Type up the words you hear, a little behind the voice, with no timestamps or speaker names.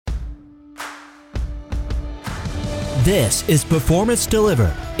This is Performance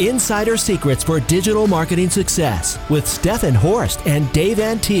Delivered, Insider Secrets for Digital Marketing Success with Stefan Horst and Dave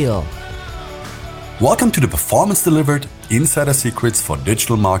Antiel. Welcome to the Performance Delivered, Insider Secrets for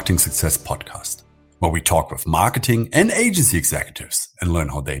Digital Marketing Success podcast, where we talk with marketing and agency executives and learn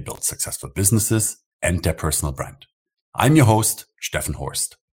how they build successful businesses and their personal brand. I'm your host, Stefan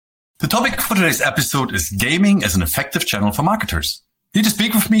Horst. The topic for today's episode is gaming as an effective channel for marketers. Here to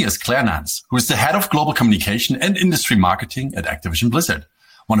speak with me is Nance, who is the head of global communication and industry marketing at Activision Blizzard,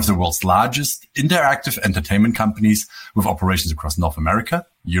 one of the world's largest interactive entertainment companies with operations across North America,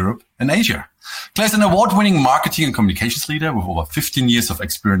 Europe, and Asia. Claire is an award-winning marketing and communications leader with over 15 years of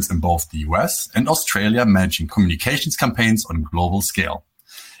experience in both the US and Australia, managing communications campaigns on a global scale.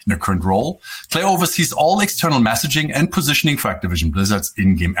 In her current role, Claire oversees all external messaging and positioning for Activision Blizzard's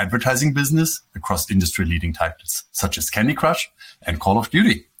in-game advertising business across industry-leading titles such as Candy Crush and Call of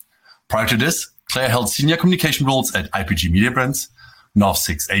Duty. Prior to this, Claire held senior communication roles at IPG Media Brands, North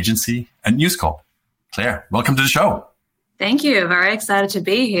Six Agency, and News Corp. Claire, welcome to the show. Thank you. Very excited to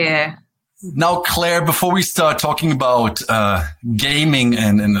be here. Now, Claire, before we start talking about gaming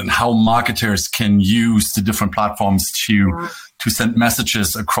and how marketers can use the different platforms to send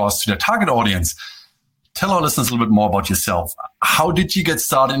messages across to their target audience, tell our listeners a little bit more about yourself. How did you get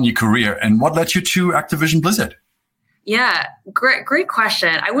started in your career and what led you to Activision Blizzard? Yeah, great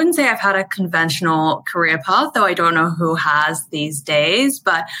question. I wouldn't say I've had a conventional career path, though I don't know who has these days.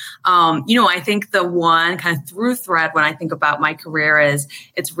 But, I think the one kind of through thread when I think about my career is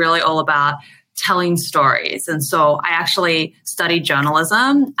it's really all about telling stories. And so I actually studied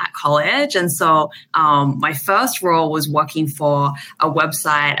journalism at college. And so my first role was working for a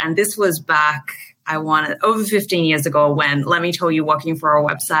website. And this was back over 15 years ago when, let me tell you, working for a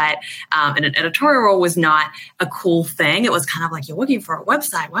website in an editorial role was not a cool thing. It was kind of like, you're working for a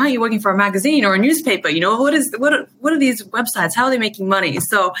website. Why aren't you working for a magazine or a newspaper? What are these websites? How are they making money?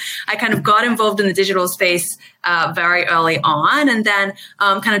 So I kind of got involved in the digital space very early on, and then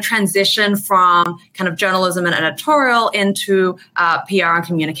kind of transitioned from kind of journalism and editorial into PR and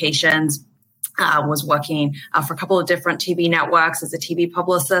communications. Was working for a couple of different TV networks as a TV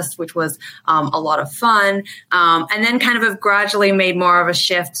publicist, which was a lot of fun. And then kind of have gradually made more of a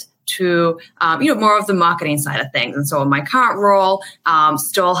shift to, more of the marketing side of things. And so in my current role,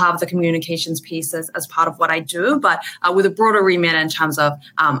 still have the communications piece as part of what I do, but with a broader remit in terms of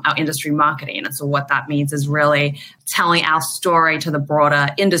our industry marketing. And so what that means is really telling our story to the broader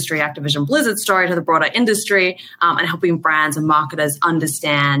industry, Activision Blizzard story to the broader industry, and helping brands and marketers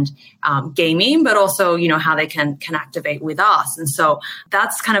understand gaming, but also, how they can activate with us. And so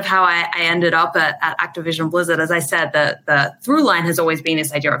that's kind of how I ended up at Activision Blizzard. As I said, the through line has always been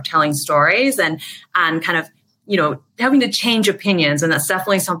this idea of telling stories and kind of, having to change opinions. And that's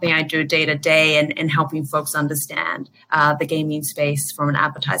definitely something I do day to day in helping folks understand the gaming space from an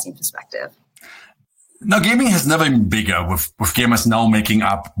advertising perspective. Now, gaming has never been bigger, with gamers now making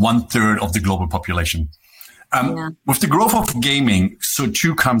up 1/3 of the global population. With the growth of gaming, so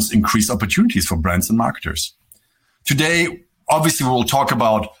too comes increased opportunities for brands and marketers. Today, obviously, we will talk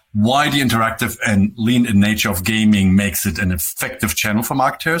about why the interactive and lean-in nature of gaming makes it an effective channel for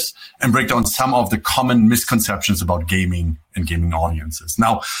marketers and break down some of the common misconceptions about gaming and gaming audiences.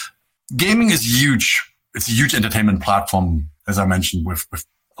 Now, gaming is huge. It's a huge entertainment platform, as I mentioned, with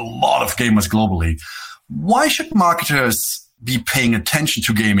a lot of gamers globally. Why should marketers be paying attention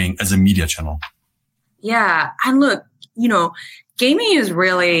to gaming as a media channel? Yeah. And look, gaming is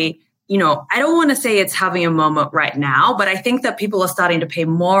really, I don't want to say it's having a moment right now, but I think that people are starting to pay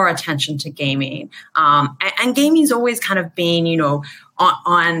more attention to gaming. And gaming's always kind of been,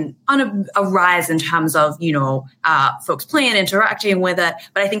 on a rise in terms of, folks playing, interacting with it.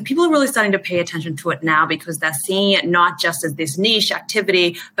 But I think people are really starting to pay attention to it now because they're seeing it not just as this niche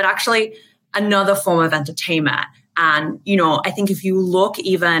activity, but actually another form of entertainment. And, I think if you look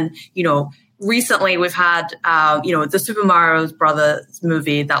even, recently we've had, the Super Mario Brothers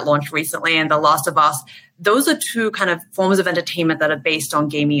movie that launched recently and The Last of Us. Those are two kind of forms of entertainment that are based on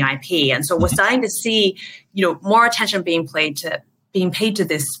gaming IP. And so we're starting to see, more attention being paid to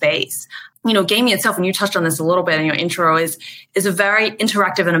this space. Gaming itself, and you touched on this a little bit in your intro, is a very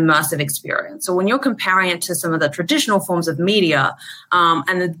interactive and immersive experience. So when you're comparing it to some of the traditional forms of media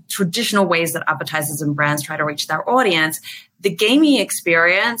and the traditional ways that advertisers and brands try to reach their audience, the gaming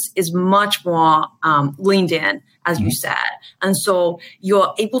experience is much more leaned in, as you said. And so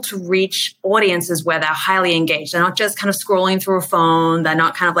you're able to reach audiences where they're highly engaged. They're not just kind of scrolling through a phone. They're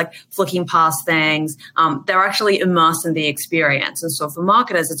not kind of like flicking past things. They're actually immersed in the experience. And so for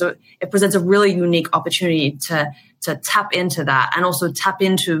marketers, it presents a really unique opportunity to tap into that and also tap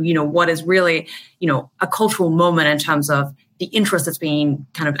into, what is really, a cultural moment in terms of the interest that's being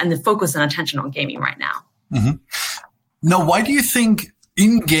and the focus and attention on gaming right now. Mm-hmm. Now, why do you think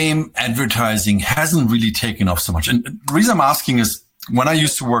in-game advertising hasn't really taken off so much? And the reason I'm asking is when I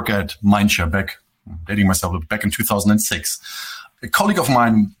used to work at Mindshare dating myself back in 2006, a colleague of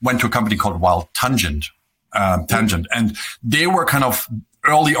mine went to a company called Wild Tangent, and they were kind of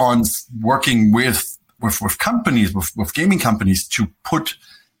early on working with companies, with gaming companies to put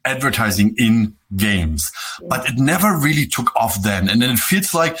advertising in games, but it never really took off then. And then it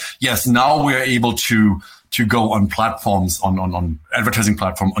feels like, yes, now we're able to go on platforms, on advertising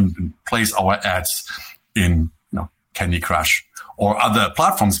platform and place our ads in, Candy Crush or other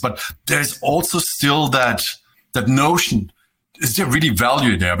platforms. But there's also still that notion. Is there really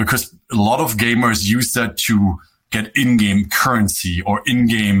value there? Because a lot of gamers use that to get in-game currency or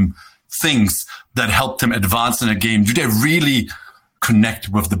in-game things that help them advance in a game. Do they really connect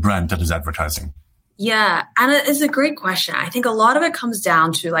with the brand that is advertising? Yeah, and it's a great question. I think a lot of it comes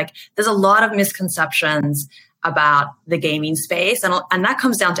down to there's a lot of misconceptions about the gaming space, and that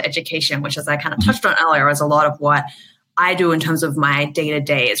comes down to education, which, as I kind of touched on earlier, is a lot of what I do in terms of my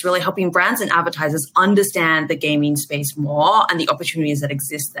day-to-day. Is really helping brands and advertisers understand the gaming space more and the opportunities that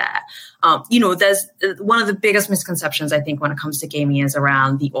exist there. There's one of the biggest misconceptions, I think, when it comes to gaming is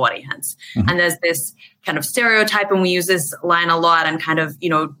around the audience. Mm-hmm. And there's this kind of stereotype, and we use this line a lot and kind of,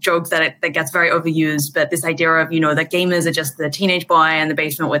 joke that gets very overused, but this idea of, that gamers are just the teenage boy in the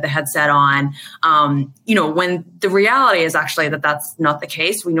basement with the headset on, when the reality is actually that's not the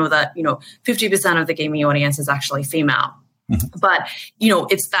case. We know that, 50% of the gaming audience is actually female. Mm-hmm. But,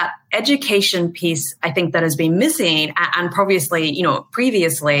 it's that education piece, I think, that has been missing and previously,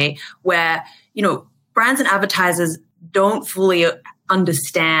 where, brands and advertisers don't fully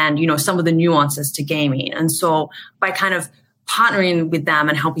understand, some of the nuances to gaming. And so by kind of partnering with them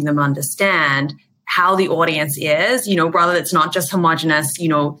and helping them understand how the audience is, rather it's not just homogenous,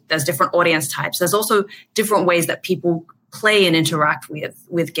 there's different audience types. There's also different ways that people play and interact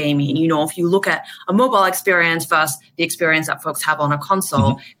with gaming. If you look at a mobile experience versus the experience that folks have on a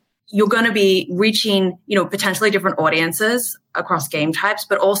console, mm-hmm. you're going to be reaching, potentially different audiences across game types,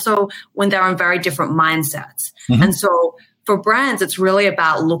 but also when they're in very different mindsets. Mm-hmm. And so for brands, it's really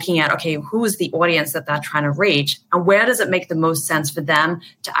about looking at, okay, who is the audience that they're trying to reach and where does it make the most sense for them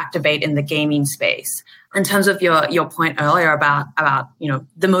to activate in the gaming space? In terms of your point earlier about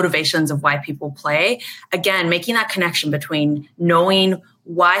the motivations of why people play, again, making that connection between knowing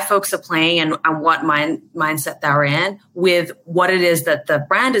why folks are playing and what mindset they're in with what it is that the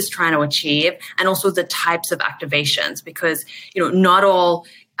brand is trying to achieve, and also the types of activations, because not all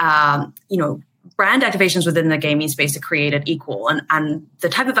brand activations within the gaming space are created equal. And the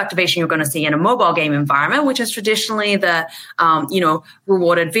type of activation you're going to see in a mobile game environment, which is traditionally the,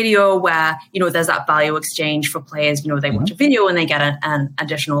 rewarded video where, there's that value exchange for players, they mm-hmm. watch a video and they get an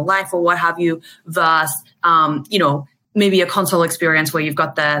additional life or what have you, versus, maybe a console experience where you've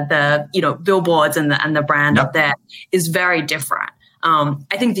got the billboards and the brand yep. up there is very different.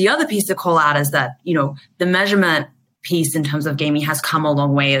 I think the other piece to call out is that, the measurement piece in terms of gaming has come a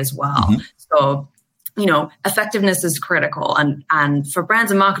long way as well. Mm-hmm. So, effectiveness is critical. And for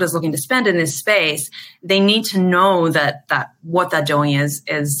brands and marketers looking to spend in this space, they need to know that what they're doing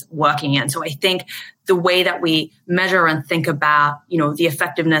is working. And so I think the way that we measure and think about, the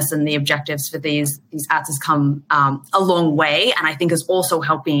effectiveness and the objectives for these ads has come a long way. And I think is also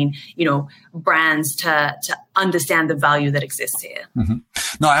helping, brands to understand the value that exists here. Mm-hmm.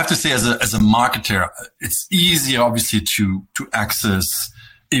 No, I have to say as a marketer, it's easier obviously to access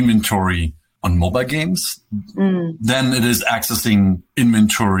inventory on mobile games than it is accessing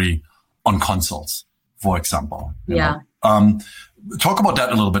inventory on consoles, for example. Yeah. Talk about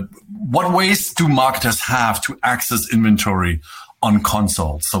that a little bit. What ways do marketers have to access inventory on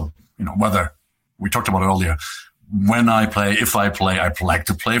consoles? So, whether we talked about earlier, if I play, I like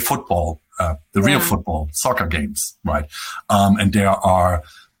to play football, real football, soccer games, right? And there are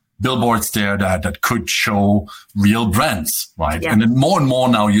billboards there that could show real brands, right? Yeah. And then more and more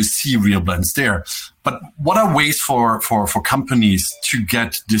now you see real brands there. But what are ways for companies to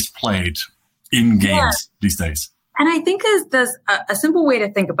get displayed in games these days? And I think there's a simple way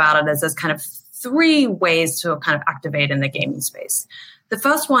to think about it is there's kind of three ways to kind of activate in the gaming space. The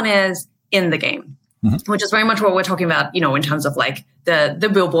first one is in the game, mm-hmm. which is very much what we're talking about, in terms of like the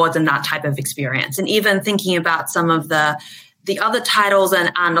billboards and that type of experience. And even thinking about some of the the other titles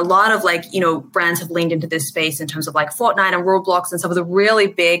and a lot of like, brands have leaned into this space in terms of like Fortnite and Roblox and some of the really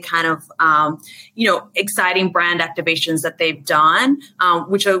big kind of, exciting brand activations that they've done,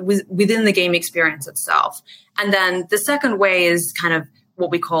 which are within the game experience itself. And then the second way is kind of what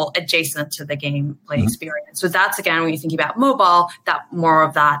we call adjacent to the gameplay experience. So that's, again, when you're thinking about mobile, that more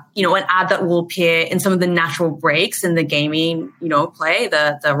of that, an ad that will appear in some of the natural breaks in the gaming, play,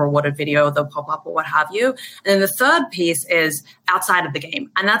 the rewarded video, the pop-up or what have you. And then the third piece is outside of the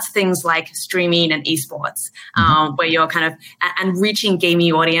game. And that's things like streaming and esports, where you're kind of, and reaching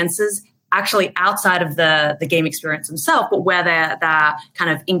gaming audiences actually outside of the game experience themselves, but where they're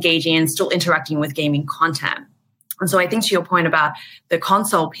kind of engaging and still interacting with gaming content. And so I think to your point about the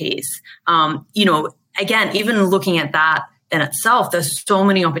console piece, again, even looking at that in itself, there's so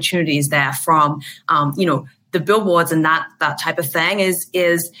many opportunities there from, the billboards and that type of thing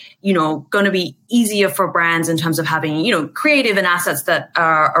is going to be easier for brands in terms of having, creative and assets that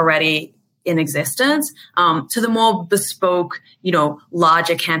are already in existence, to the more bespoke,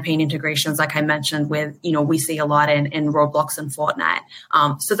 larger campaign integrations, like I mentioned with, we see a lot in Roblox and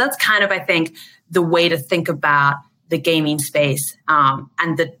Fortnite. So that's kind of, I think, the way to think about the gaming space.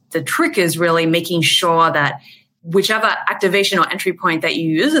 And the trick is really making sure that whichever activation or entry point that you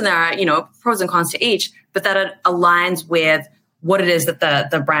use, and there are, pros and cons to each, but that it aligns with what it is that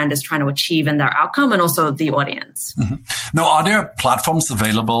the brand is trying to achieve in their outcome and also the audience. Now, are there platforms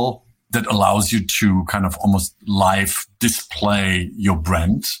available that allows you to kind of almost live display your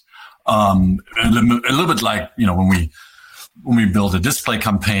brand? A little bit like, when we build a display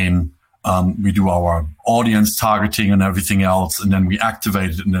campaign, we do our audience targeting and everything else, and then we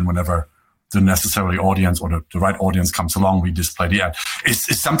activate it. And then whenever the necessary audience or the right audience comes along, we display the ad. Is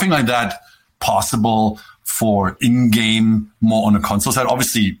something like that possible for in-game, more on the console side?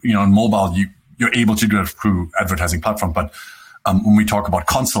 Obviously, on mobile, you're able to do it through advertising platform. But when we talk about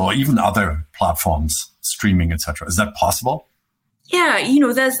console or even other platforms, streaming, etc., is that possible? Yeah,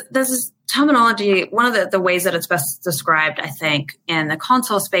 there's this terminology. One of the ways that it's best described, I think, in the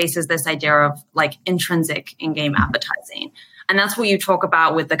console space is this idea of like intrinsic in-game advertising. And that's what you talk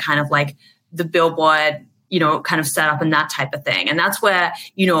about with the kind of like the billboard, kind of setup and that type of thing. And that's where,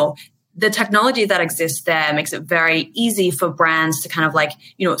 the technology that exists there makes it very easy for brands to kind of like,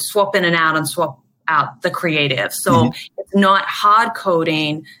 swap in and out and swap out the creative. So it's not hard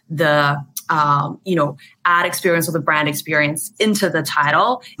coding the, ad experience or the brand experience into the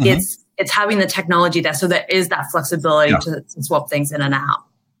title. It's having the technology there. So there is that flexibility to swap things in and out.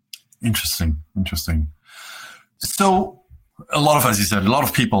 Interesting. So a lot of, as you said, a lot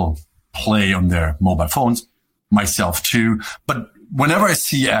of people play on their mobile phones, myself too. But whenever I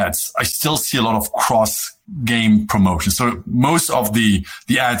see ads, I still see a lot of cross-game promotion. So most of the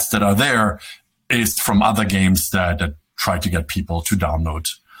ads that are there is from other games that try to get people to download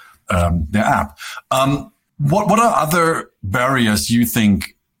their app. What are other barriers you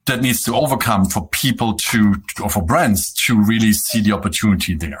think that needs to overcome for people or for brands to really see the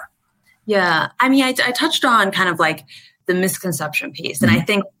opportunity there? Yeah. I mean, I touched on kind of like the misconception piece. And I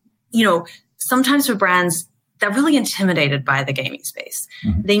think, sometimes for brands, they're really intimidated by the gaming space.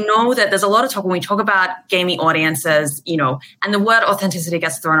 They know that there's a lot of talk when we talk about gaming audiences, and the word authenticity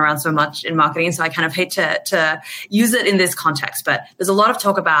gets thrown around so much in marketing. So I kind of hate to use it in this context, but there's a lot of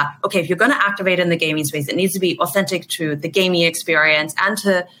talk about, okay, if you're going to activate in the gaming space, it needs to be authentic to the gaming experience and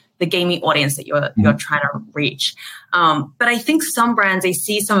to the gaming audience that you're trying to reach. But I think some brands, they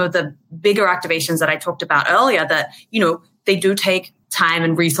see some of the bigger activations that I talked about earlier that, they do take time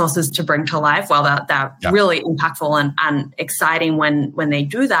and resources to bring to life. Well, they're really impactful and exciting when they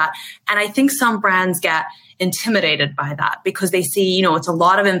do that. And I think some brands get intimidated by that because they see, it's a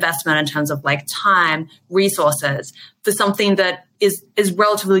lot of investment in terms of like time, resources for something that is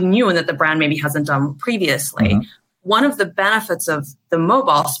relatively new and that the brand maybe hasn't done previously. One of the benefits of the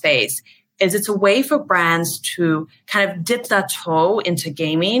mobile space is it's a way for brands to kind of dip their toe into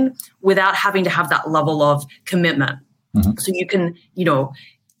gaming without having to have that level of commitment. So you can,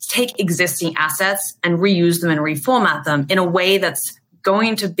 take existing assets and reuse them and reformat them in a way that's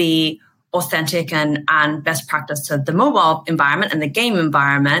going to be authentic and best practice to the mobile environment and the game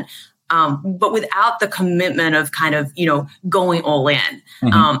environment, but without the commitment of kind of, going all in.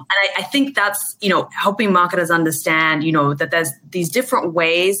 And I think that's, helping marketers understand, that there's these different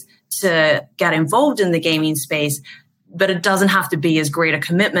ways to get involved in the gaming space, but it doesn't have to be as great a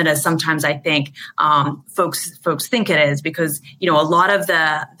commitment as sometimes I think folks think it is, because a lot of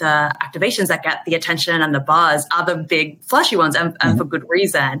the activations that get the attention and the buzz are the big flashy ones, and for good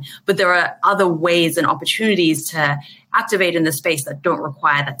reason. But there are other ways and opportunities to activate in the space that don't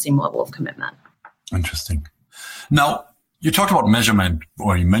require that same level of commitment. Interesting. Now, You talked about measurement,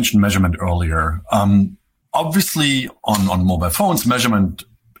 or you mentioned measurement earlier. Obviously, on mobile phones, measurement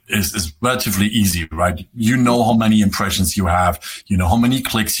is relatively easy, right? You know how many impressions you have, you know how many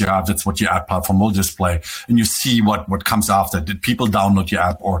clicks you have. That's what your ad platform will display. And you see what comes after. Did people download your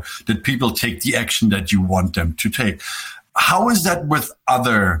app, or did people take the action that you want them to take? How is that with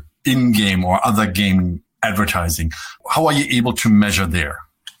other in-game or other game advertising? How are you able to measure there?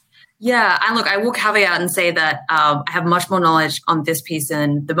 Yeah, and look, I will caveat and say that I have much more knowledge on this piece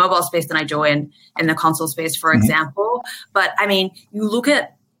in the mobile space than I do in the console space, for example. But I mean, you look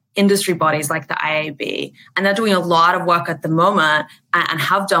at industry bodies like the IAB, and they're doing a lot of work at the moment and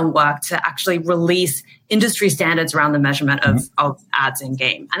have done work to actually release industry standards around the measurement of ads in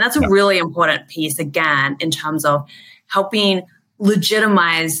game. And that's a really important piece, again, in terms of helping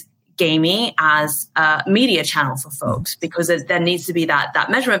legitimize gaming as a media channel for folks, because there needs to be that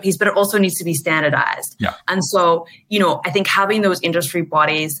measurement piece, but it also needs to be standardized. Yeah. And so, I think having those industry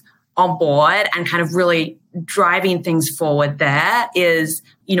bodies on board and kind of really driving things forward there is,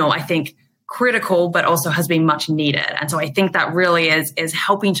 I think critical, but also has been much needed. And so I think that really is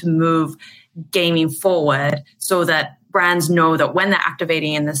helping to move gaming forward so that brands know that when they're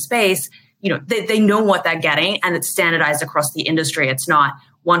activating in the space, they know what they're getting, and it's standardized across the industry. It's not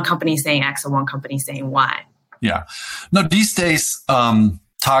one company saying X or one company saying Y. Yeah. Now, these days,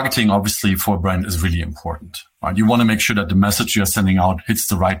 targeting, obviously, for a brand is really important. Right? You want to make sure that the message you're sending out hits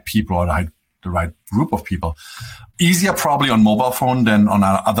the right people or the right group of people. Easier probably on mobile phone than on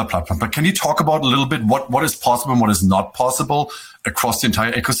other platforms. But can you talk about a little bit what is possible and what is not possible across the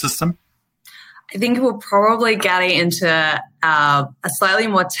entire ecosystem? I think we're probably getting into a slightly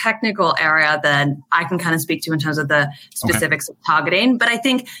more technical area than I can kind of speak to in terms of the specifics of targeting. But I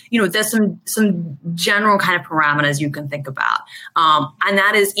think, there's some general kind of parameters you can think about. And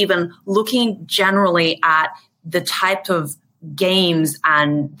that is even looking generally at the type of games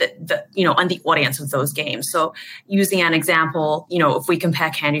and and the audience of those games. So using an example, if we compare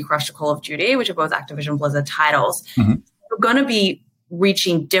Candy Crush to Call of Duty, which are both Activision Blizzard titles, we're going to be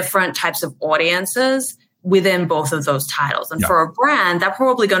reaching different types of audiences within both of those titles. And for a brand, they're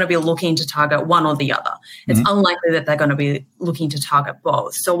probably going to be looking to target one or the other. It's unlikely that they're going to be looking to target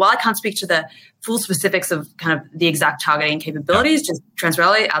both. So while I can't speak to the full specifics of kind of the exact targeting capabilities, just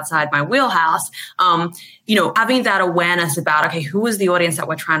transparently outside my wheelhouse, having that awareness about, okay, who is the audience that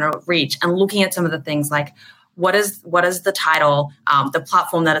we're trying to reach, and looking at some of the things like, what is the title, the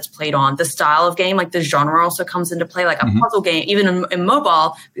platform that it's played on, the style of game, like the genre also comes into play, like a puzzle game, even in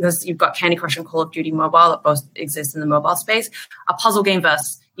mobile, because you've got Candy Crush and Call of Duty Mobile that both exist in the mobile space, a puzzle game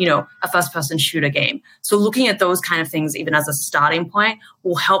versus, a first-person shooter game. So looking at those kind of things, even as a starting point,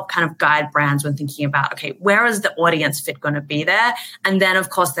 will help kind of guide brands when thinking about, okay, where is the audience fit going to be there? And then, of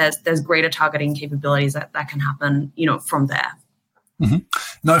course, there's greater targeting capabilities that can happen, from there.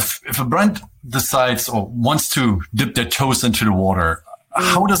 Now, if a brand decides or wants to dip their toes into the water,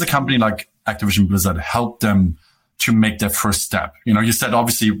 how does a company like Activision Blizzard help them to make that first step? You said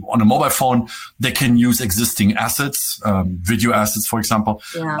obviously on a mobile phone, they can use existing assets, video assets, for example,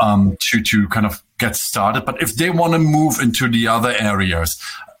 to kind of get started. But if they want to move into the other areas,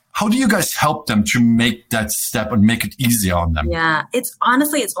 how do you guys help them to make that step and make it easier on them? Yeah, it's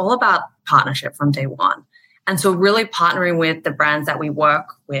all about partnership from day one. And so really partnering with the brands that we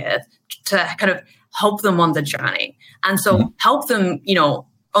work with to kind of help them on the journey. And so help them,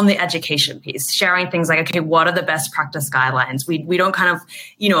 on the education piece, sharing things like, okay, what are the best practice guidelines? We don't kind of,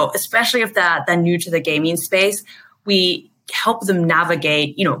 especially if they're new to the gaming space, we help them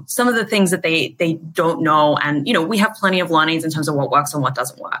navigate, some of the things that they don't know. And, we have plenty of learnings in terms of what works and what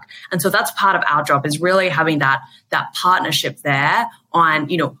doesn't work. And so that's part of our job, is really having that partnership there on,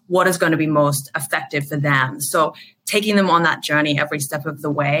 what is going to be most effective for them. So taking them on that journey every step of the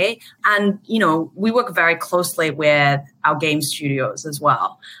way. And, we work very closely with our game studios as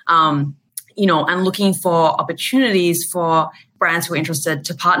well. And looking for opportunities for brands who are interested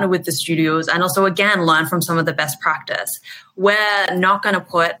to partner with the studios and also, again, learn from some of the best practice. We're not going to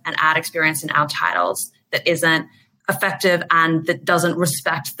put an ad experience in our titles that isn't effective and that doesn't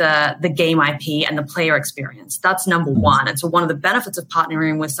respect the game IP and the player experience. That's number one. And so one of the benefits of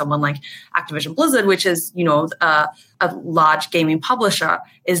partnering with someone like Activision Blizzard, which is, a large gaming publisher,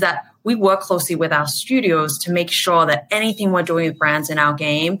 is that we work closely with our studios to make sure that anything we're doing with brands in our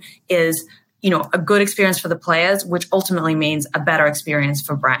game is a good experience for the players, which ultimately means a better experience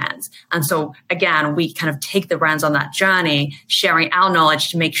for brands. And so, again, we kind of take the brands on that journey, sharing our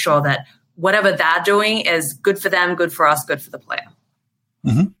knowledge to make sure that whatever they're doing is good for them, good for us, good for the player.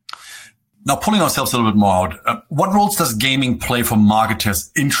 Now, pulling ourselves a little bit more out, what roles does gaming play for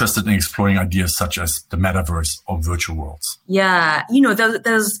marketers interested in exploring ideas such as the metaverse or virtual worlds? Yeah,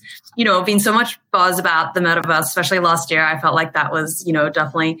 there's been so much buzz about the metaverse, especially last year. I felt like that was,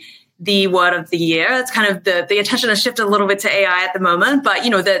 definitely the word of the year. It's kind of the attention has shifted a little bit to AI at the moment, but,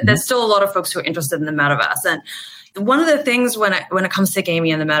 there's still a lot of folks who are interested in the metaverse. And one of the things when it comes to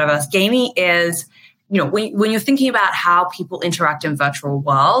gaming and the metaverse, gaming is, when you're thinking about how people interact in virtual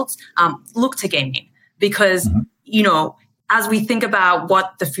worlds, look to gaming because, as we think about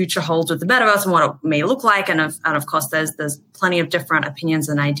what the future holds with the metaverse and what it may look like, and of course, there's plenty of different opinions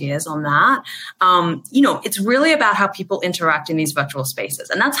and ideas on that. It's really about how people interact in these virtual spaces,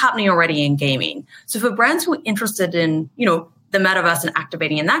 and that's happening already in gaming. So for brands who are interested in, the metaverse and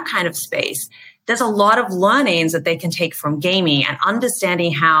activating in that kind of space, there's a lot of learnings that they can take from gaming and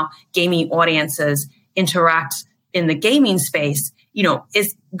understanding how gaming audiences interact in the gaming space,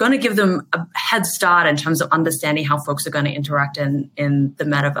 is going to give them a head start in terms of understanding how folks are going to interact in the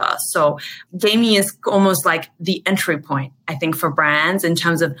metaverse. So gaming is almost like the entry point, I think, for brands in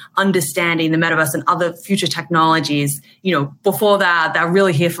terms of understanding the metaverse and other future technologies. Before that, they're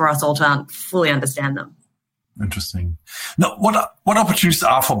really here for us all to fully understand them. Interesting. Now, what opportunities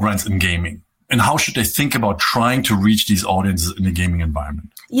are for brands in gaming? And how should they think about trying to reach these audiences in a gaming environment?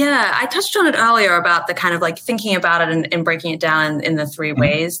 Yeah, I touched on it earlier about the kind of like thinking about it and breaking it down in the three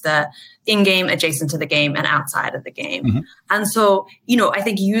ways, the in-game, adjacent to the game, and outside of the game. And so, I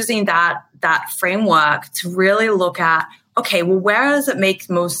think using that framework to really look at, okay, well, where does it make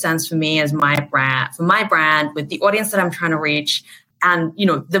most sense for me as my brand with the audience that I'm trying to reach, and,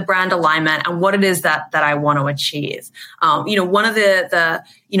 the brand alignment and what it is that I want to achieve. One of the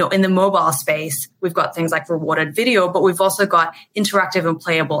in the mobile space, we've got things like rewarded video, but we've also got interactive and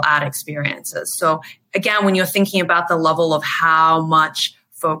playable ad experiences. So again, when you're thinking about the level of how much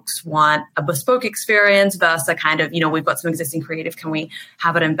folks want a bespoke experience versus a kind of, we've got some existing creative, can we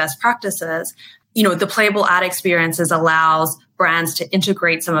have it in best practices? The playable ad experiences allows brands to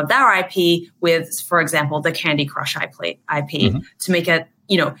integrate some of their IP with, for example, the Candy Crush IP to make it,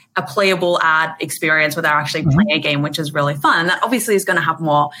 a playable ad experience where they're actually playing a game, which is really fun. And that obviously is going to have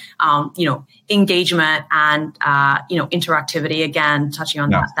more, engagement and, interactivity, again, touching on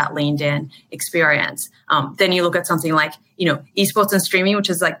that leaned in experience. Then you look at something like, esports and streaming, which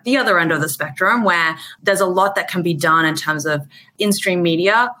is like the other end of the spectrum, where there's a lot that can be done in terms of in-stream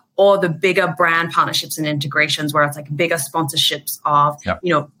media, or the bigger brand partnerships and integrations where it's like bigger sponsorships of,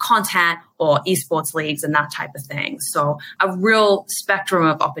 content or esports leagues and that type of thing. So a real spectrum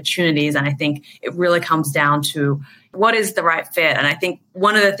of opportunities. And I think it really comes down to what is the right fit. And I think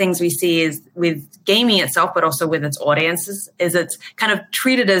one of the things we see is with gaming itself, but also with its audiences, is it's kind of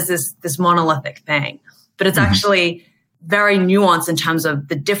treated as this monolithic thing, but it's actually very nuanced in terms of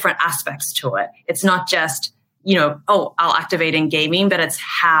the different aspects to it. It's not just, I'll activate in gaming, but it's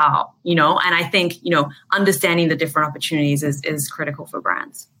how, and I think, understanding the different opportunities is critical for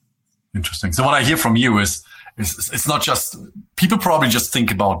brands. Interesting. So what I hear from you is it's not just, people probably just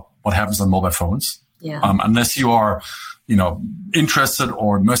think about what happens on mobile phones. Yeah. Unless you are, interested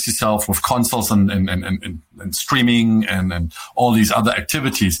or immerse yourself with consoles and streaming and all these other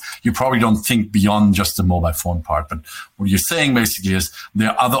activities, you probably don't think beyond just the mobile phone part. But what you're saying basically is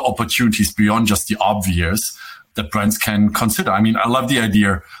there are other opportunities beyond just the obvious that brands can consider. I mean, I love the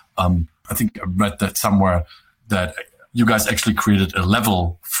idea. I think I read that somewhere that you guys actually created a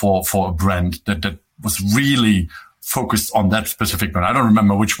level for a brand that was really focused on that specific brand. I don't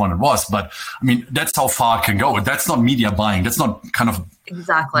remember which one it was, but I mean, that's how far it can go. That's not media buying. That's not kind of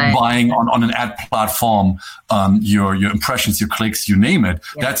exactly buying on an ad platform, your impressions, your clicks, you name it.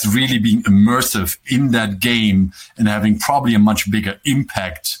 Yeah. That's really being immersive in that game and having probably a much bigger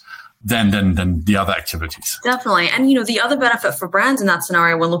impact than the other activities. Definitely. And, the other benefit for brands in that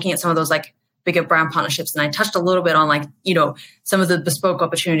scenario, when looking at some of those like bigger brand partnerships, and I touched a little bit on like, some of the bespoke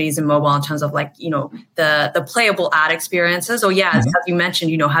opportunities in mobile in terms of like, the playable ad experiences, or as you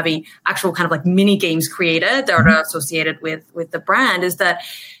mentioned, having actual kind of like mini games created that are associated with the brand, is that,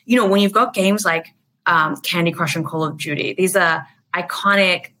 when you've got games like Candy Crush and Call of Duty, these are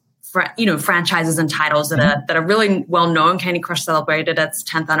iconic franchises and titles that are really well known. Candy Crush celebrated its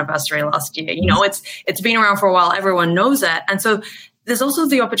 10th anniversary last year. It's been around for a while. Everyone knows it. And so there's also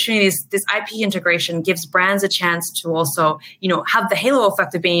the opportunities. This IP integration gives brands a chance to also, have the halo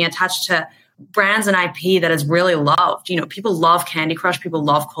effect of being attached to brands and IP that is really loved. People love Candy Crush. People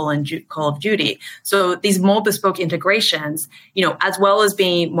love Call of Duty. So these more bespoke integrations, as well as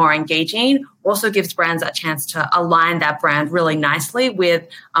being more engaging, also gives brands that chance to align that brand really nicely with,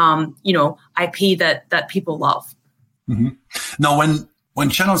 IP that people love. Now, when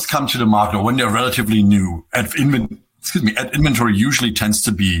channels come to the market or when they're relatively new, ad inventory usually tends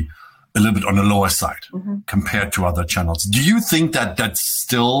to be a little bit on the lower side compared to other channels. Do you think that that's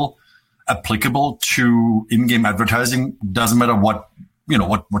still applicable to in-game advertising? Doesn't matter what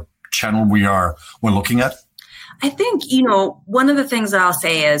channel we're looking at? I think, one of the things that I'll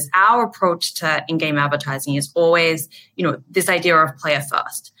say is our approach to in-game advertising is always, this idea of player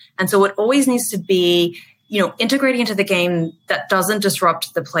first. And so it always needs to be, integrating into the game that doesn't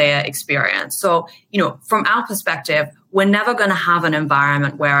disrupt the player experience. So, from our perspective, we're never going to have an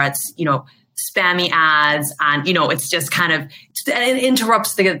environment where it's, spammy ads and, it's just it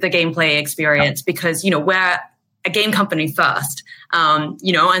interrupts the gameplay experience because, we're a game company first,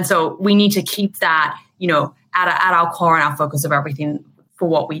 and so we need to keep that, at our core and our focus of everything for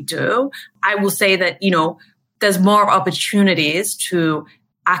what we do. I will say that, there's more opportunities to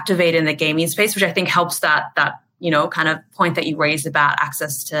activate in the gaming space, which I think helps that kind of point that you raised about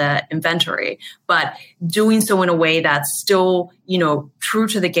access to inventory, but doing so in a way that's still, true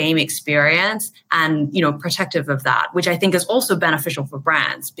to the game experience and, protective of that, which I think is also beneficial for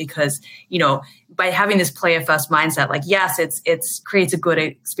brands because, by having this player first mindset, like, yes, it's creates a good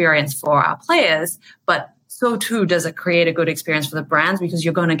experience for our players, but so too does it create a good experience for the brands because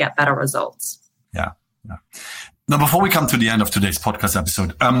you're going to get better results. Yeah. Now, before we come to the end of today's podcast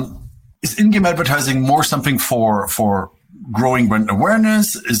episode, is in-game advertising more something for growing brand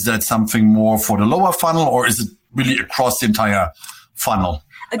awareness? Is that something more for the lower funnel, or is it really across the entire funnel?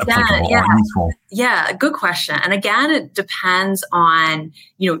 Again, yeah, good question. And again, it depends on,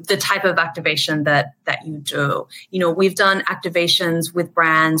 the type of activation that you do. We've done activations with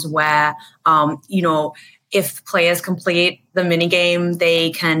brands where, if players complete the mini game,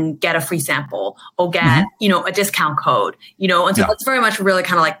 they can get a free sample or get, a discount code, and so that's very much really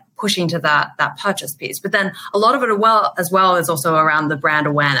kind of like pushing to that purchase piece. But then a lot of it as well is also around the brand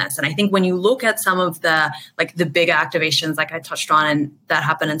awareness. And I think when you look at some of the bigger activations, like I touched on, and that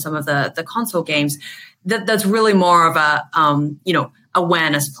happen in some of the console games, that's really more of a,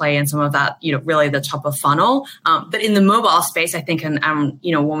 awareness play and some of that, really the top of funnel. But in the mobile space, I think, and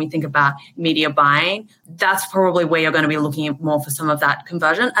when we think about media buying, that's probably where you're going to be looking at more for some of that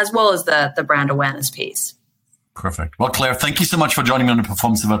conversion, as well as the brand awareness piece. Perfect. Well, Claire, thank you so much for joining me on the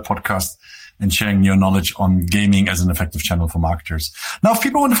Performance Alert podcast and sharing your knowledge on gaming as an effective channel for marketers. Now, if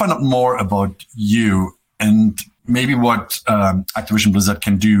people want to find out more about you and maybe what Activision Blizzard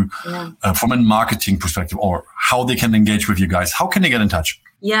can do from a marketing perspective, or how they can engage with you guys, how can they get in touch?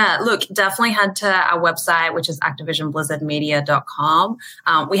 Yeah, look, definitely head to our website, which is activisionblizzardmedia.com.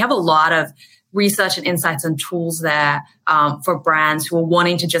 We have a lot of research and insights and tools there for brands who are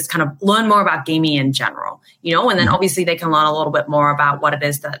wanting to just kind of learn more about gaming in general, and then obviously they can learn a little bit more about what it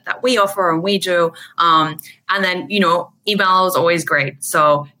is that we offer and we do. And then, email is always great.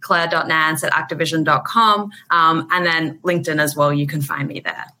 So claire.nance@activision.com. And then LinkedIn as well. You can find me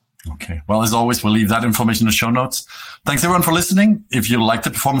there. Okay. Well, as always, we'll leave that information in the show notes. Thanks everyone for listening. If you like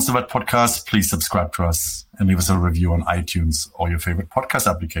the Performance Alert podcast, please subscribe to us and leave us a review on iTunes or your favorite podcast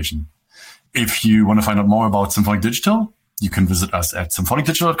application. If you want to find out more about Symphonic Digital, you can visit us at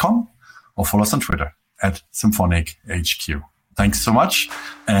symphonicdigital.com or follow us on Twitter @SymphonicHQ. Thanks so much,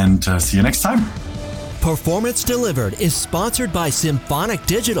 and see you next time. Performance Delivered is sponsored by Symphonic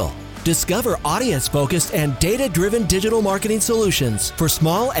Digital. Discover audience-focused and data-driven digital marketing solutions for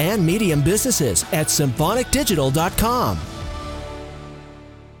small and medium businesses at symphonicdigital.com.